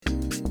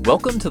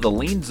Welcome to the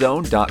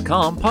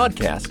LienZone.com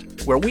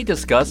podcast, where we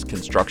discuss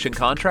construction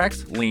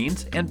contracts,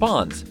 liens, and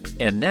bonds.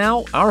 And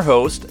now, our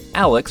host,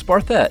 Alex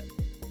Barthet.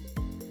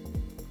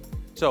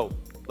 So,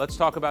 let's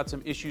talk about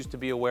some issues to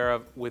be aware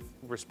of with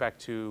respect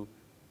to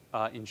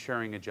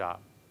insuring a job.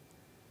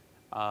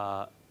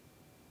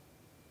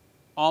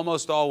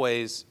 Almost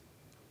always,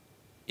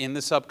 in the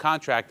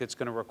subcontract, it's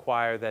going to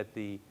require that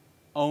the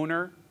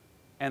owner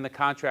and the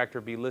contractor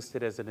be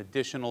listed as an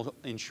additional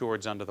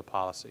insureds under the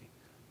policy.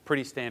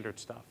 Pretty standard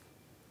stuff.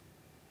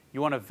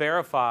 You want to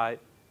verify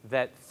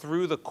that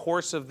through the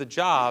course of the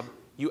job,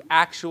 you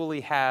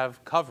actually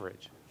have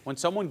coverage. When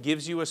someone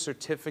gives you a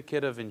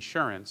certificate of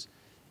insurance,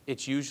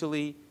 it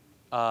usually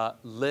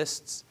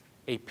lists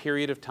a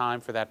period of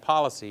time for that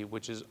policy,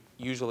 which is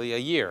usually a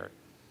year.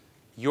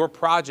 Your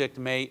project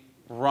may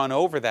run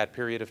over that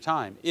period of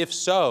time. If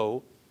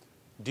so,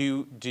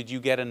 did you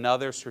get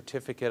another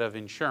certificate of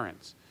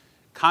insurance?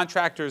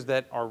 Contractors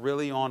that are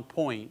really on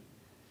point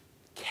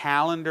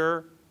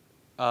calendar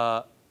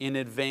in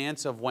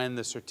advance of when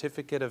the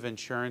certificate of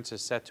insurance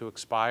is set to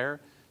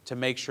expire to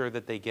make sure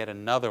that they get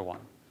another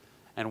one.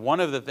 And one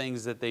of the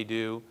things that they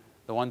do,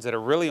 the ones that are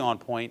really on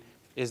point,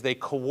 is they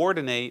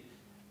coordinate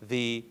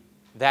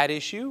that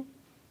issue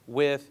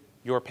with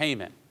your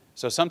payment.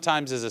 So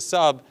sometimes as a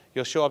sub,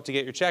 you'll show up to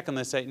get your check and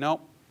they say,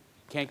 nope,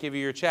 can't give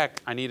you your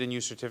check, I need a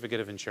new certificate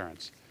of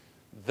insurance.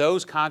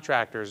 Those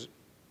contractors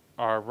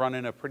are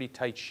running a pretty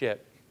tight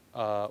ship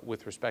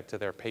with respect to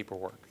their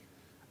paperwork.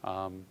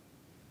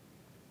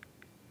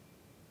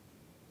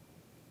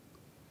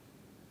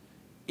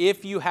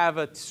 If you have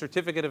a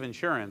certificate of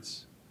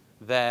insurance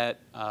that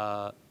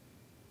has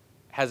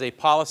a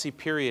policy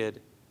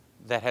period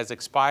that has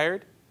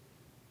expired,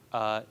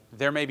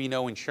 there may be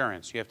no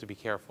insurance. You have to be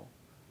careful.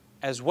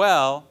 As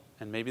well,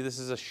 and maybe this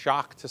is a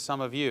shock to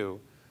some of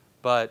you,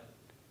 but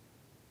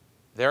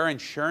there are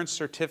insurance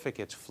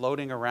certificates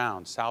floating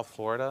around South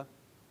Florida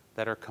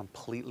that are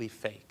completely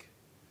fake.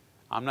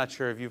 I'm not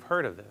sure if you've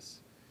heard of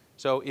this.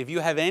 So if you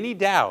have any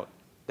doubt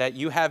that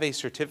you have a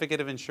certificate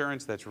of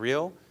insurance that's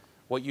real,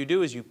 what you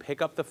do is you pick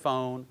up the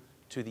phone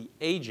to the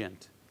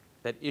agent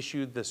that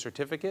issued the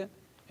certificate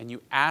and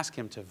you ask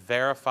him to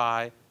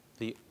verify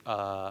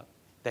that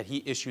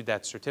he issued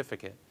that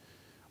certificate.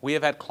 We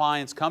have had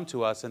clients come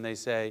to us and they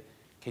say,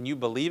 can you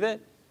believe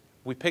it?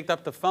 We picked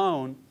up the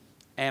phone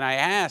and I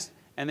asked,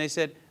 and they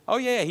said, oh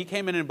yeah, he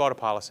came in and bought a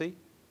policy.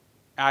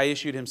 I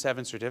issued him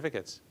 7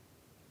 certificates.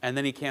 And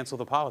then he canceled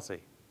the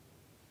policy.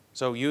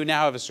 So you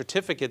now have a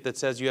certificate that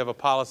says you have a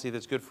policy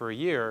that's good for a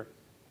year,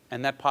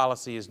 and that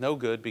policy is no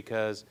good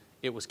because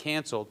it was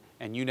canceled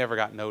and you never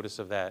got notice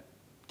of that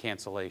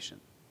cancellation.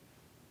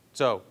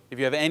 So if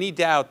you have any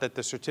doubt that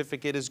the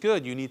certificate is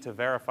good, you need to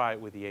verify it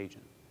with the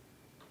agent.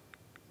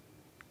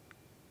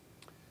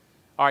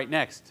 All right,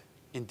 next,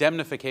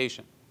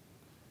 indemnification.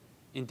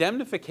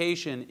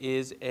 Indemnification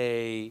is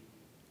an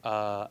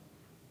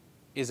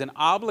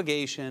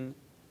obligation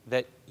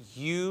that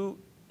you,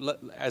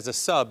 as a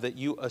sub, that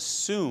you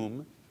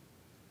assume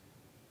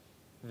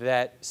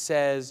that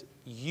says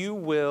you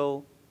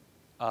will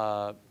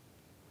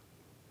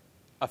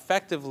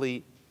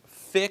effectively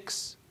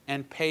fix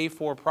and pay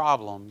for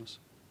problems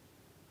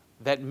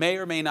that may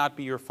or may not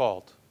be your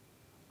fault.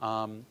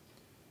 And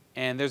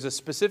there's a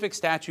specific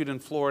statute in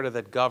Florida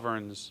that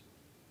governs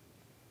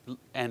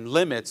and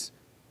limits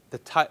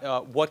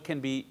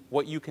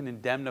what you can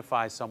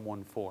indemnify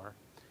someone for.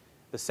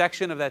 The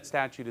section of that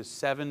statute is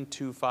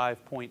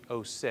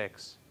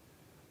 725.06.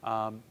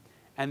 And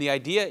the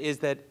idea is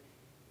that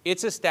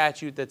it's a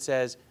statute that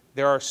says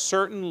there are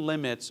certain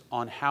limits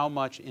on how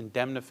much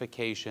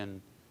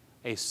indemnification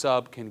a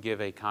sub can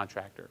give a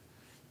contractor.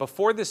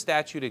 Before this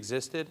statute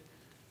existed,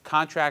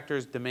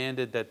 contractors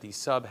demanded that the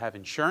sub have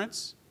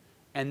insurance,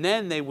 and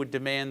then they would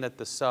demand that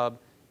the sub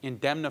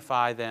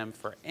indemnify them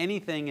for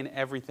anything and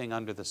everything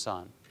under the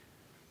sun.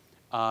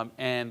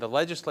 And the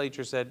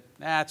legislature said,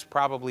 that's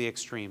probably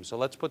extreme, so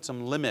let's put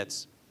some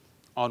limits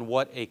on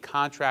what a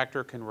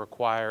contractor can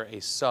require a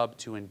sub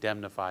to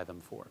indemnify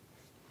them for.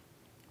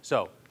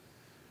 So,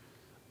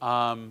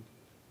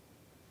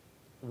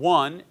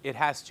 one, it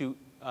has to,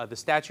 the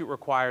statute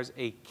requires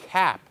a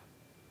cap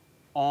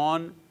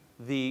on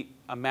the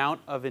amount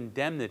of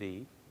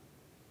indemnity,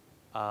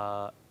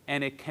 and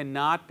it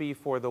cannot be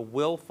for the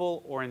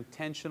willful or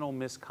intentional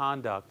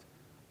misconduct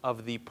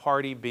of the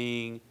party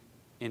being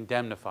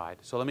indemnified.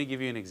 So let me give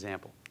you an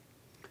example.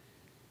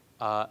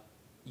 It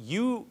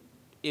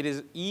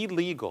is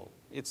illegal,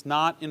 it's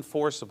not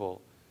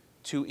enforceable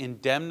to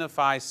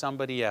indemnify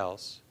somebody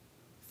else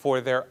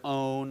for their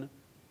own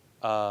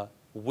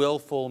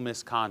willful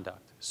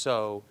misconduct.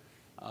 So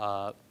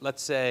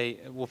let's say,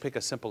 we'll pick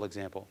a simple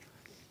example.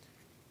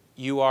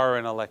 You are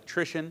an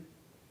electrician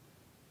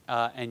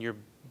and you're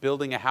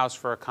building a house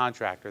for a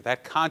contractor.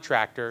 That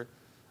contractor,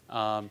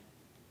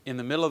 in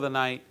the middle of the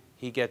night,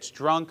 he gets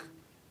drunk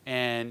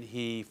and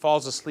he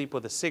falls asleep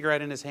with a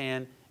cigarette in his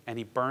hand and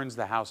he burns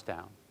the house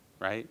down,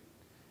 right?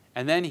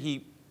 And then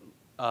he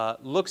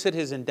looks at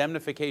his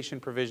indemnification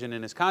provision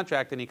in his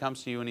contract and he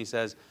comes to you and he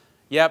says,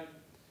 yep,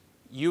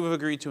 you have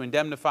agreed to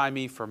indemnify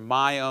me for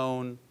my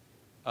own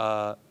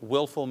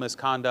willful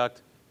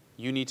misconduct.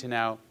 You need to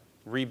now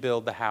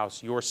rebuild the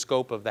house, your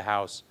scope of the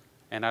house,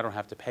 and I don't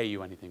have to pay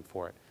you anything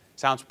for it.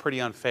 Sounds pretty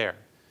unfair.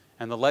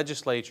 And the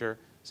legislature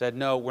said,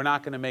 no, we're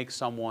not going to make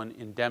someone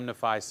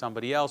indemnify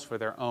somebody else for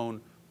their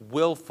own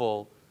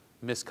willful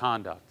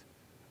misconduct.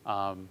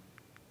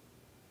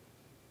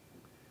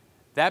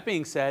 That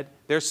being said,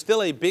 there's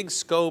still a big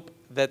scope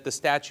that the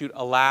statute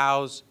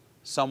allows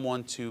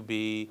someone to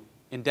be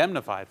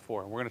indemnified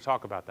for. We're going to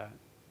talk about that.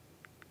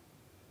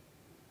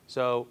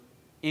 So,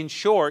 in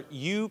short,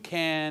 you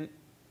can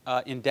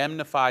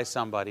indemnify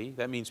somebody.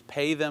 That means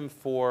pay them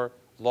for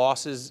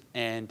losses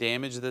and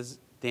damages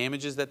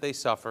that they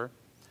suffer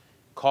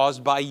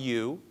caused by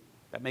you.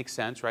 That makes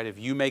sense, right? If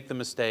you make the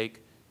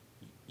mistake,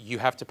 you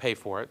have to pay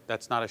for it.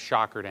 That's not a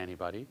shocker to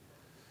anybody.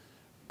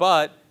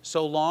 But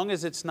so long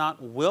as it's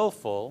not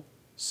willful,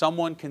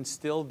 someone can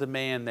still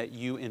demand that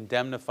you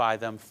indemnify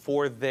them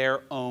for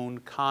their own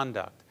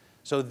conduct.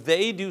 So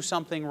they do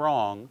something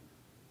wrong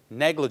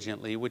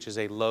negligently, which is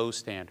a low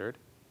standard,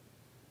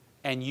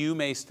 and you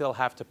may still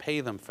have to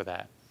pay them for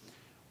that.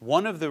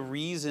 One of the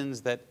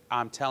reasons that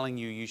I'm telling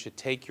you you should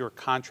take your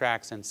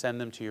contracts and send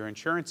them to your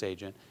insurance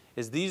agent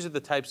is these are the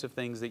types of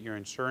things that your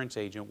insurance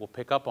agent will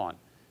pick up on.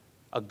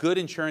 A good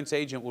insurance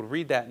agent will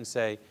read that and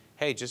say,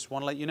 hey, just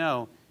want to let you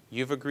know,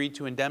 you've agreed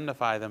to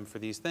indemnify them for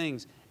these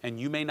things, and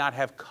you may not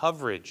have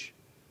coverage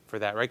for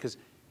that, right? Because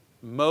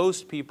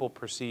most people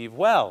perceive,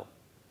 well,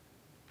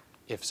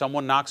 if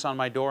someone knocks on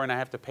my door and I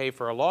have to pay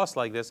for a loss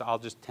like this, I'll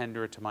just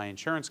tender it to my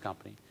insurance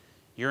company.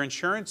 Your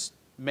insurance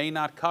may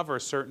not cover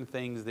certain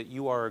things that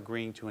you are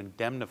agreeing to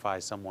indemnify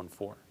someone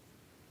for.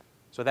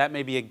 So that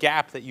may be a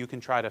gap that you can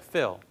try to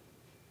fill.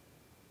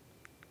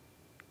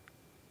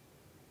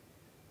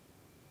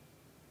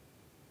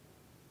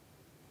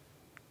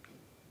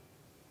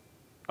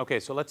 Okay,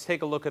 so let's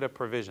take a look at a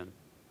provision.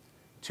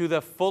 To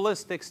the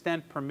fullest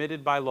extent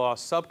permitted by law,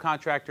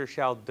 subcontractors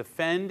shall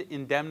defend,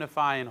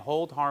 indemnify, and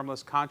hold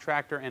harmless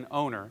contractor and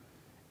owner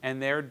and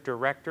their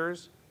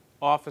directors,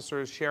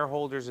 officers,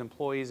 shareholders,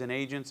 employees, and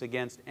agents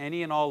against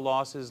any and all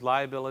losses,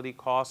 liability,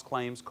 costs,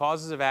 claims,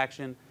 causes of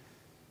action,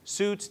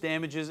 suits,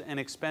 damages, and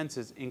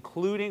expenses,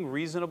 including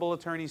reasonable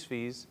attorney's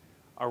fees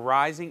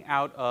arising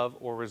out of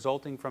or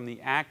resulting from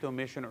the act,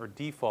 omission, or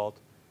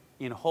default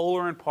in whole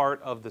or in part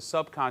of the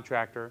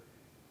subcontractor,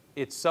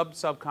 its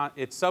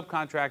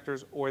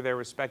subcontractors, or their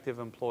respective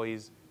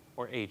employees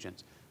or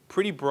agents.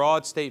 Pretty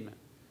broad statement.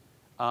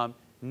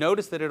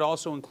 Notice that it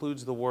also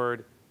includes the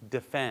word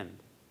defend.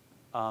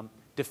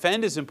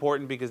 Defend is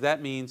important because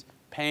that means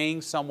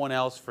paying someone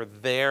else for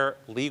their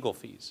legal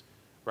fees,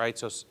 right?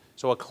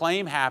 So a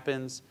claim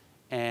happens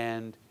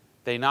and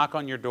they knock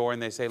on your door and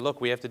they say,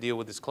 look, we have to deal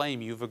with this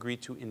claim. You've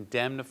agreed to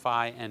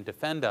indemnify and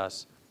defend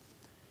us.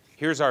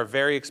 Here's our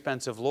very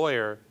expensive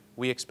lawyer.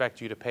 We expect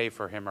you to pay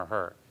for him or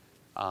her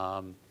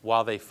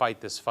while they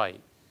fight this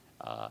fight.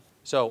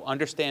 So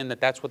understand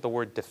that that's what the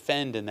word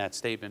defend in that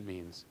statement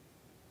means.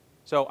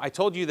 So I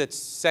told you that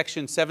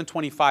Section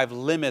 725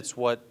 limits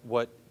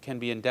what can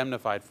be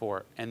indemnified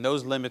for, and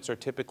those limits are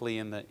typically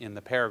in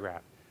the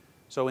paragraph.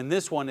 So in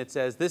this one it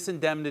says, this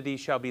indemnity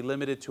shall be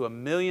limited to $1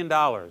 million,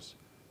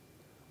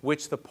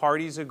 which the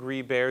parties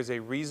agree bears a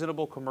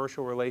reasonable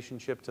commercial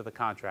relationship to the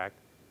contract.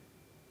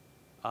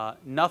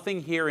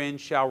 Nothing herein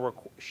shall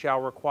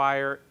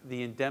require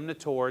the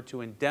indemnitor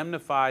to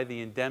indemnify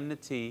the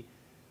indemnity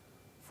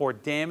for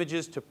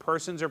damages to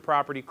persons or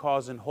property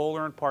caused in whole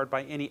or in part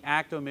by any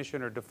act,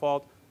 omission, or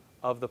default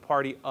of the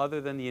party other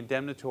than the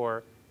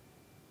indemnitor,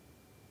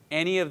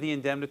 any of the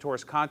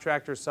indemnitor's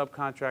contractors,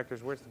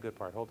 subcontractors. Where's the good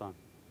part? Hold on.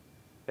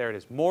 There it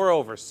is.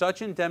 Moreover,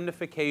 such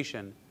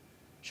indemnification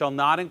shall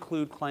not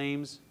include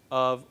claims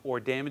of or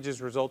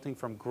damages resulting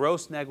from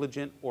gross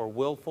negligent or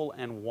willful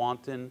and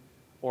wanton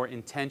or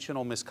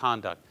intentional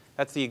misconduct.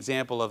 That's the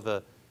example of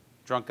the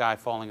drunk guy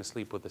falling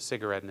asleep with a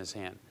cigarette in his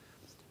hand.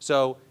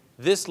 So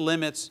this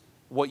limits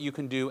what you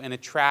can do, and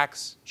it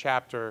tracks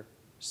Chapter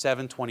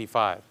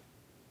 725.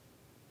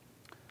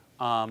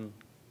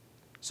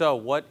 So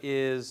what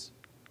is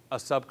a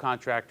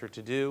subcontractor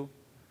to do?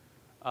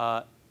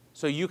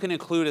 So you can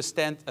include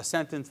a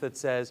sentence that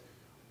says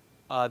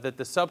that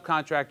the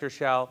subcontractor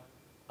shall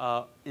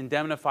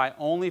indemnify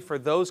only for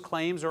those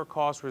claims or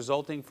costs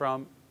resulting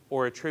from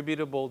or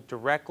attributable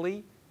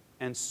directly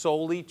and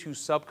solely to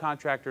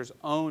subcontractors'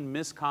 own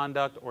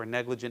misconduct or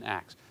negligent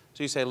acts.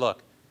 So you say,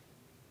 look,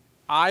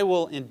 I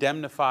will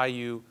indemnify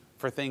you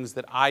for things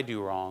that I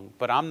do wrong,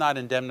 but I'm not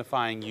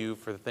indemnifying you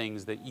for the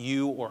things that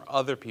you or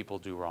other people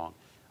do wrong.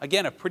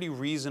 Again, a pretty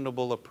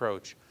reasonable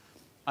approach.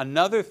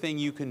 Another thing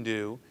you can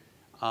do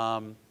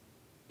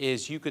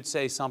is you could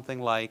say something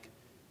like,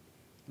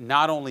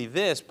 not only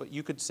this, but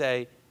you could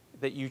say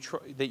that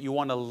you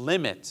want to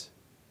limit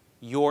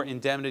your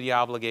indemnity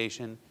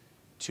obligation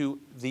to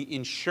the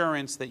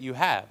insurance that you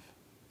have,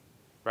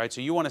 right?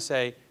 So you want to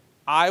say,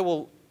 I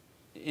will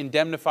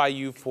indemnify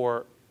you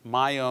for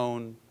my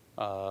own,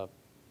 my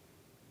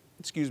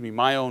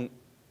own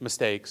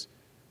mistakes,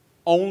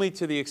 only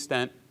to the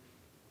extent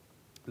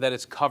that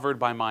it's covered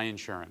by my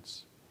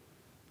insurance,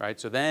 right?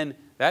 So then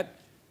that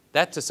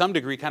to some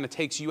degree kind of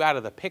takes you out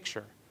of the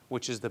picture,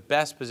 which is the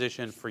best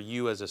position for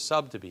you as a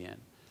sub to be in.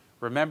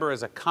 Remember,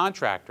 as a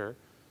contractor,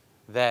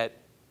 that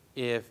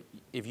if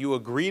you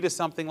agree to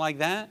something like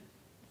that,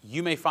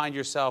 you may find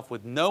yourself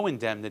with no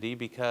indemnity,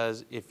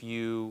 because if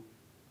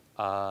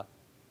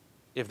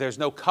there's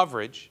no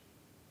coverage,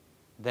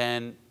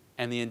 then,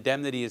 and the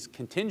indemnity is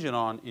contingent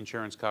on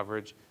insurance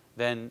coverage,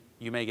 then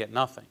you may get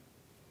nothing.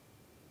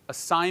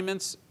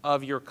 Assignments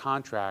of your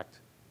contract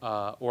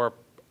or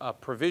a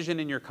provision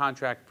in your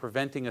contract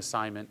preventing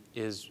assignment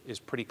is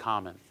pretty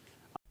common.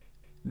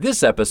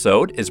 This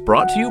episode is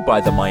brought to you by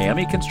the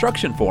Miami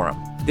Construction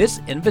Forum. This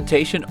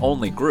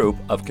invitation-only group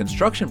of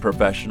construction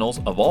professionals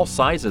of all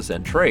sizes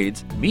and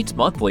trades meets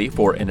monthly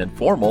for an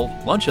informal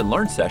lunch and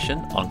learn session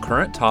on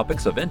current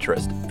topics of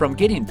interest, from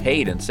getting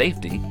paid and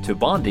safety to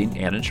bonding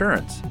and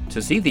insurance.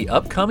 To see the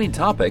upcoming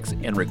topics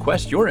and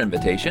request your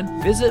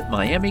invitation, visit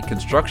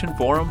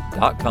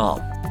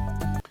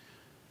miamiconstructionforum.com.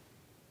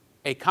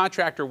 A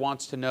contractor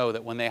wants to know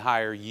that when they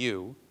hire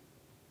you,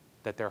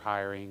 that they're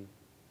hiring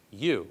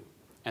you,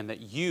 and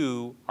that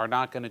you are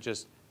not going to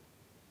just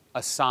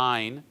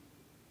assign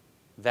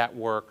that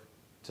work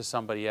to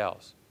somebody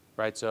else,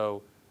 right?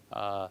 So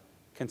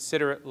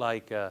consider it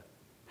like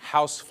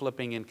house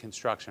flipping in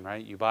construction,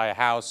 right? You buy a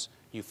house,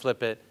 you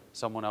flip it,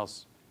 someone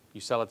else,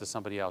 you sell it to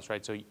somebody else,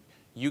 right? So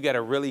you get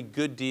a really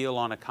good deal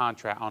on a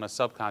contract, on a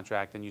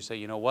subcontract, and you say,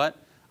 you know what?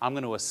 I'm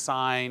going to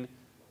assign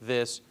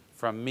this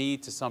from me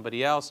to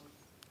somebody else.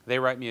 They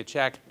write me a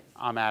check,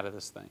 I'm out of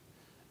this thing.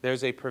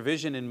 There's a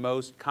provision in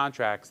most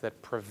contracts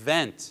that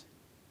prevent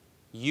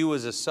you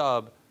as a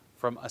sub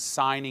from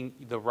assigning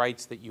the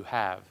rights that you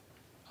have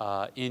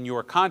in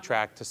your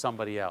contract to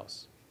somebody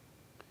else.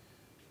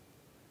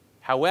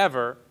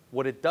 However,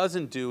 what it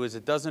doesn't do is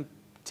it doesn't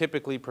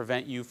typically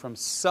prevent you from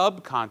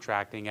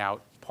subcontracting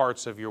out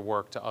parts of your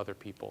work to other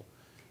people.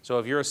 So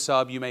if you're a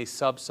sub, you may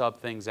sub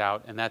things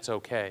out, and that's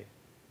okay.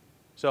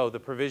 So the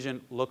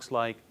provision looks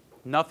like,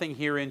 nothing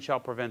herein shall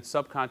prevent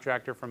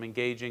subcontractor from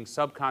engaging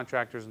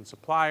subcontractors and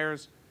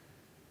suppliers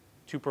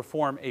to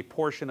perform a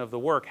portion of the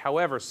work.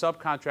 However,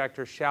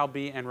 subcontractors shall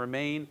be and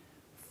remain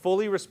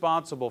fully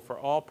responsible for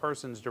all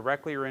persons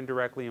directly or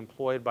indirectly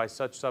employed by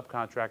such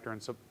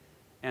subcontractor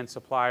and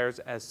suppliers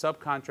as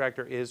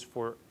subcontractor is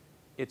for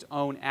its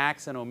own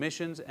acts and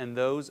omissions and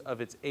those of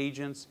its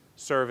agents,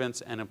 servants,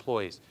 and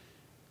employees.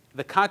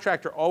 The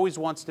contractor always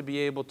wants to be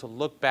able to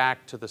look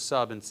back to the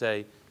sub and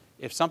say,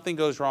 if something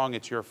goes wrong,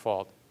 it's your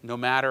fault, no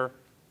matter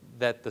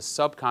that the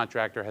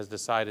subcontractor has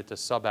decided to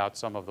sub out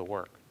some of the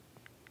work.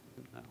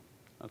 No.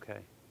 Okay.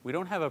 We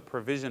don't have a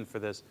provision for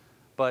this,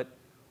 but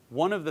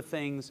one of the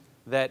things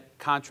that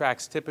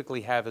contracts typically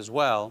have as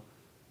well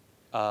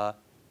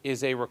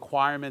is a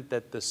requirement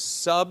that the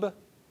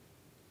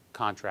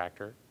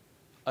subcontractor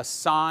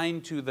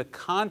assign to the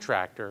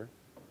contractor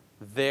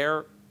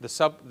the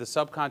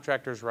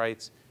subcontractor's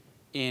rights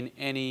in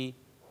any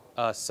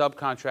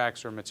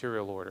subcontracts or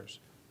material orders.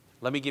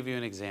 Let me give you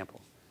an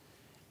example.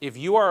 If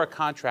you are a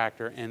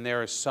contractor and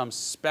there is some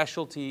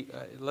specialty,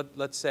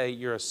 let's say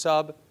you're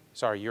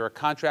a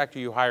contractor,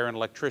 you hire an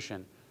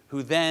electrician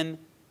who then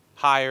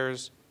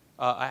has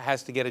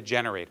to get a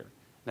generator.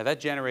 Now that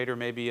generator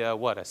may be a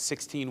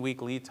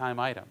 16-week lead time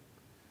item.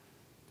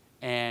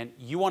 And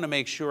you want to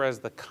make sure as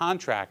the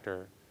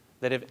contractor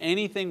that if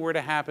anything were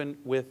to happen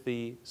with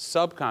the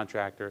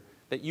subcontractor,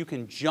 that you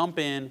can jump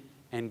in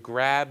and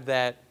grab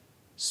that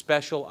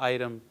special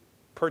item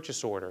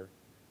purchase order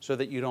so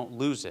that you don't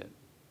lose it.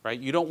 Right?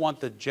 You don't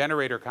want the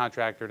generator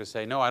contractor to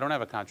say, no, I don't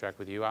have a contract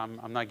with you.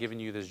 I'm not giving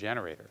you this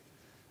generator.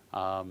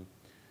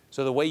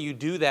 So the way you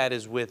do that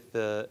is with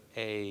the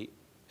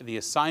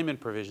assignment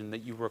provision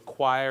that you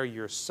require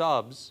your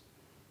subs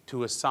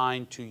to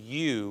assign to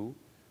you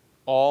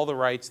all the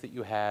rights that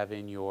you have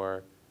in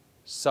your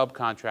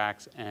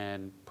subcontracts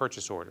and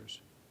purchase orders.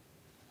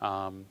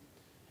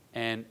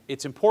 And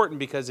it's important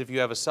because if you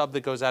have a sub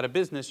that goes out of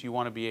business, you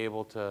want to be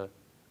able to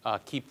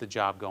keep the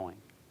job going.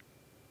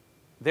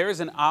 There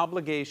is an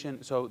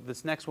obligation, so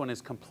this next one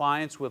is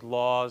compliance with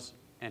laws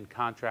and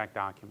contract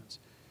documents.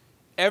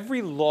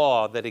 Every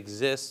law that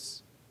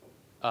exists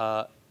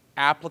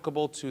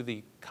applicable to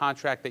the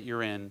contract that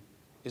you're in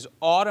is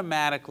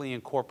automatically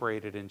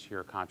incorporated into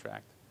your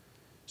contract.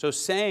 So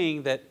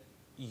saying that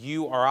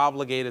you are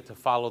obligated to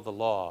follow the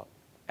law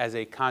as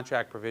a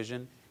contract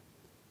provision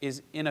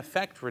is in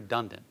effect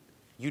redundant.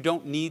 You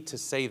don't need to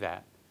say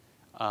that,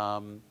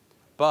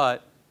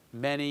 but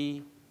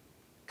many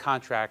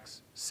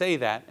contracts say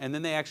that, and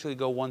then they actually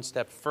go one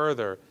step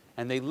further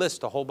and they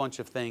list a whole bunch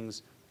of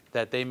things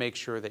that they make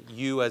sure that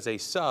you as a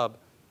sub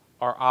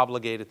are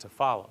obligated to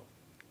follow.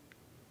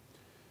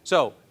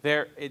 So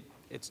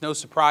it's no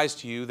surprise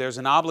to you, there's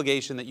an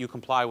obligation that you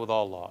comply with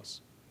all laws.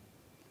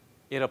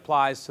 It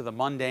applies to the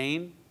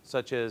mundane,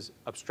 such as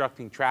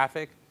obstructing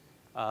traffic,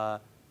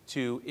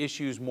 to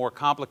issues more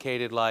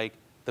complicated like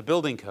the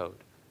Building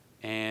Code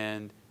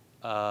and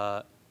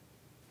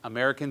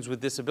Americans with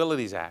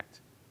Disabilities Act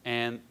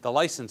and the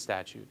license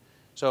statute.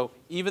 So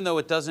even though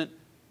it doesn't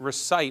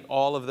recite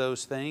all of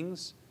those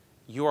things,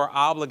 you are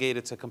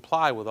obligated to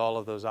comply with all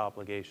of those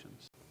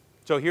obligations.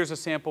 So here's a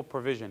sample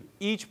provision.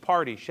 Each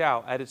party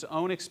shall, at its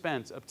own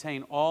expense,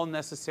 obtain all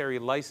necessary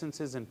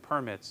licenses and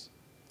permits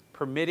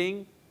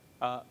pertaining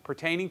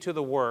to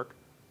the work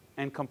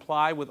and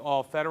comply with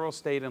all federal,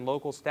 state, and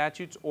local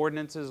statutes,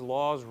 ordinances,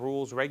 laws,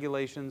 rules,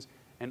 regulations,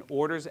 and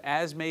orders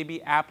as may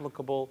be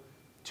applicable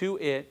to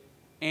it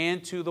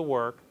and to the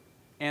work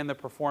and the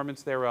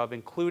performance thereof,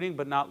 including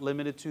but not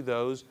limited to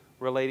those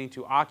relating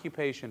to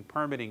occupation,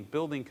 permitting,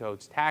 building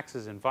codes,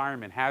 taxes,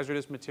 environment,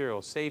 hazardous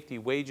materials, safety,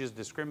 wages,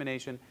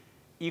 discrimination,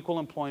 equal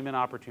employment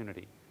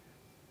opportunity.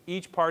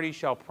 Each party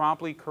shall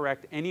promptly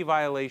correct any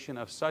violation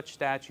of such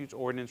statutes,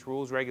 ordinance,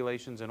 rules,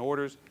 regulations, and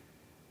orders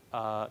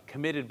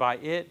committed by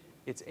it,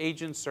 its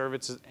agents,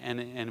 services, and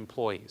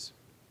employees.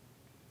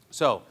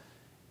 So,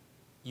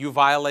 you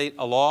violate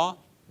a law,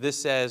 this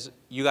says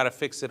you got to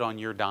fix it on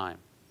your dime.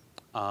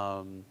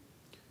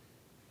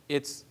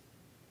 It's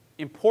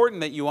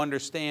important that you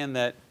understand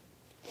that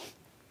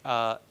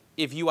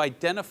if you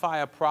identify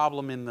a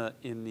problem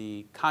in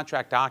the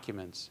contract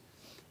documents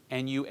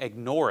and you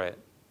ignore it,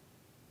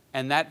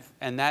 and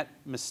that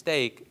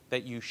mistake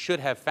that you should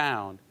have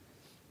found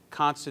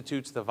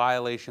constitutes the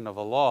violation of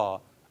a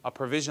law, a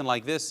provision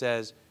like this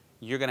says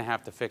you're going to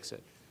have to fix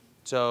it.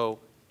 So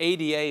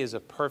ADA is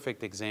a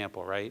perfect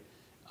example, right?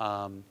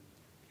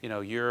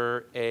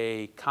 You're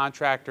a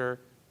contractor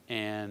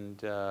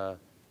and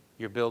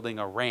you're building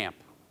a ramp,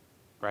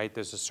 right?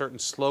 There's a certain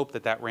slope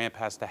that ramp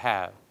has to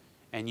have.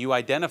 And you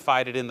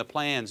identified it in the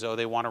plans. Oh,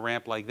 they want a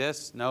ramp like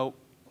this? No,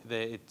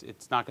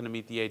 it's not going to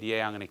meet the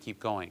ADA. I'm going to keep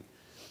going.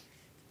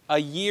 A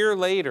year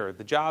later,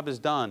 the job is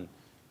done.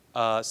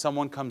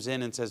 Someone comes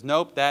in and says,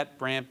 nope, that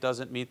ramp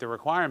doesn't meet the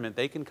requirement.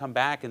 They can come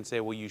back and say,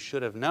 well, you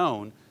should have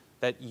known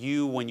that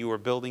when you were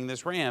building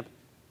this ramp,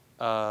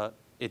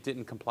 it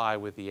didn't comply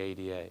with the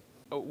ADA.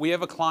 We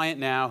have a client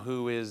now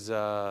who is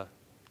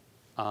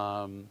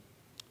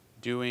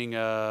doing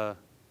a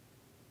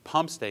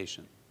pump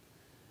station.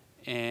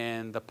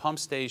 And the pump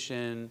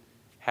station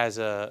has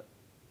the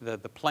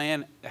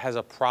plan has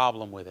a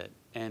problem with it.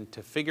 And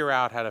to figure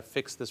out how to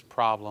fix this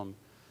problem,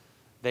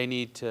 they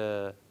need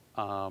to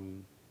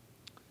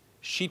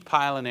sheet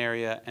pile an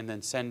area and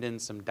then send in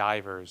some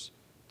divers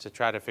to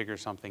try to figure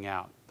something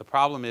out. The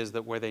problem is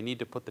that where they need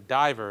to put the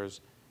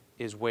divers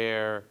is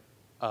where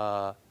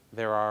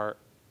there are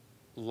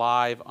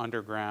live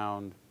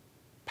underground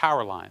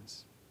power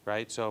lines,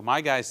 right? So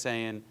my guy's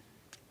saying,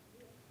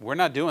 we're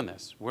not doing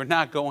this. We're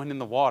not going in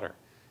the water.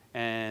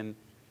 And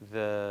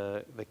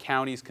the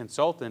county's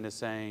consultant is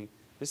saying,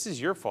 this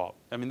is your fault.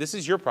 I mean, this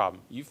is your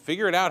problem. You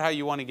figure it out how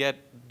you want to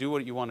do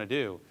what you want to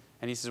do.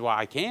 And he says, well,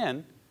 I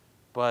can,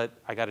 but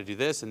I got to do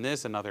this and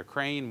this, another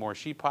crane, more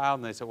sheet pile.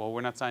 And they said, well,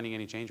 we're not signing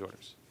any change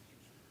orders.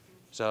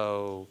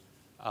 So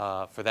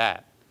for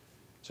that.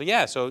 So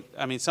yeah,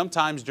 I mean,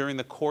 sometimes during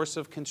the course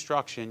of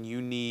construction, you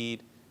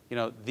need,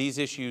 these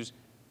issues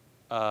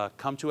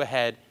come to a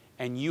head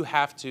and you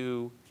have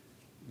to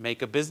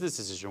make a business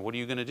decision. What are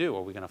you going to do?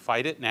 Are we going to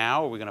fight it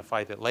now? Are we going to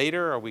fight it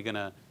later? Are we going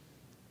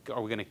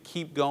to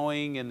keep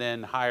going and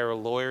then hire a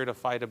lawyer to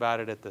fight about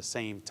it at the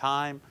same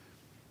time?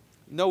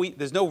 No,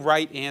 there's no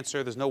right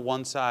answer. There's no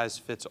one size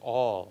fits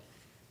all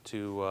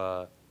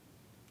to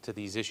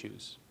these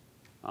issues.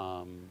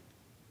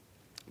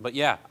 But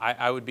yeah,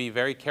 I would be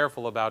very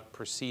careful about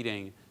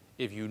proceeding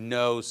if you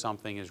know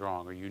something is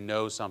wrong or you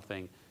know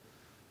something,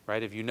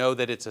 right? If you know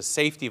that it's a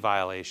safety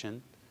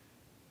violation,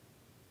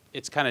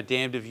 it's kind of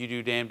damned if you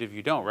do, damned if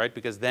you don't, right?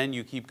 Because then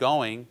you keep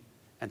going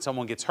and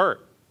someone gets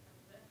hurt,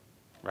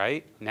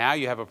 right? Now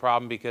you have a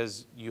problem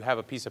because you have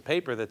a piece of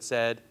paper that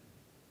said,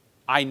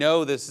 I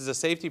know this is a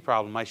safety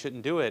problem, I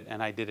shouldn't do it,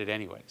 and I did it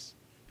anyways.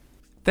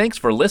 Thanks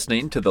for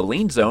listening to the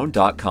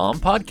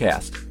LienZone.com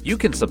podcast. You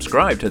can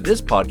subscribe to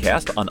this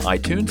podcast on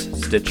iTunes,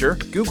 Stitcher,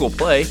 Google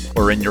Play,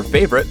 or in your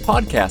favorite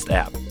podcast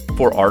app.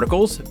 For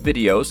articles,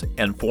 videos,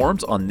 and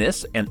forums on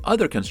this and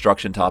other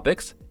construction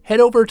topics, head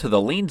over to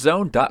the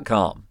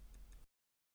LienZone.com.